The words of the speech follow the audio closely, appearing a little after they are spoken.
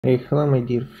Hey, hello my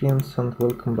dear friends and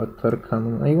welcome back to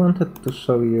Arcanum. I wanted to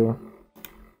show you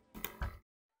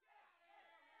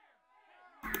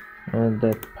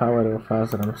the power of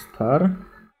Azram Star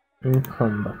in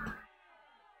combat,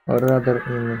 or rather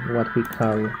in what we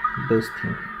call this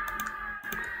thing.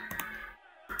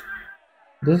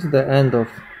 This is the end of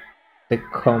the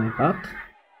combat.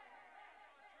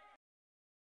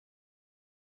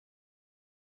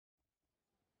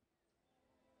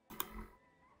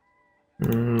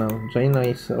 No, Jaina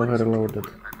is overloaded.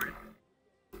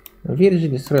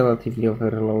 Virgil is relatively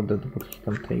overloaded, but he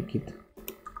can take it.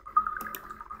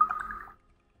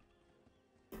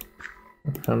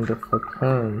 And the fuck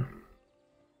on.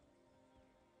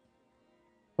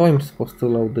 Oh, I'm supposed to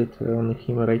load it on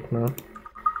him right now.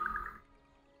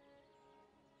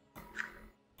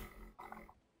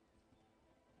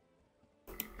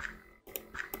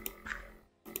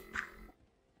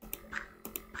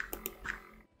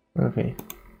 Okay.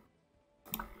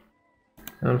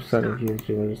 I'm sorry,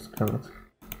 Virgil, I just cannot.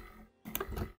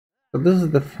 So this is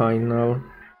the final.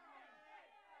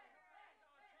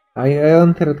 I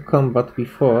entered combat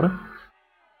before,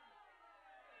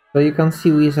 so you can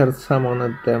see wizard summon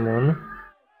a demon.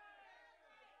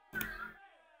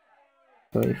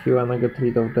 So if you wanna get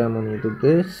rid of demon, you do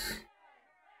this.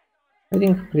 I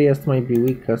think priest might be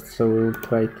weakest, so we'll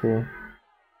try to...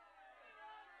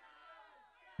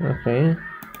 Okay.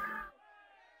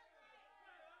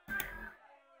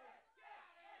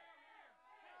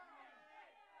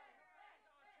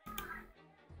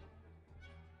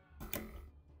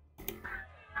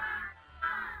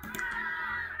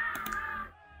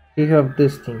 We have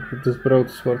this thing, this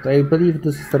broadsword. I believe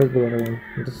this is a regular one,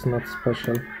 this is not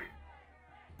special.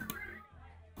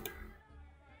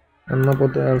 And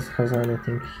nobody else has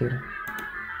anything here.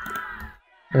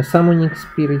 Summoning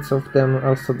spirits of them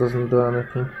also doesn't do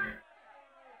anything.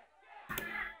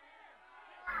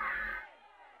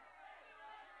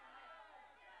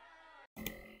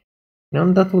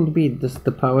 And that would be this,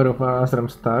 the power of Azram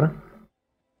Star.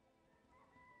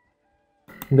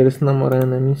 There is no more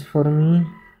enemies for me.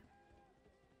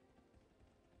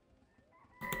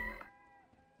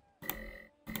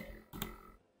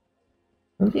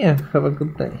 And yeah, have a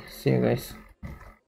good day. See you guys.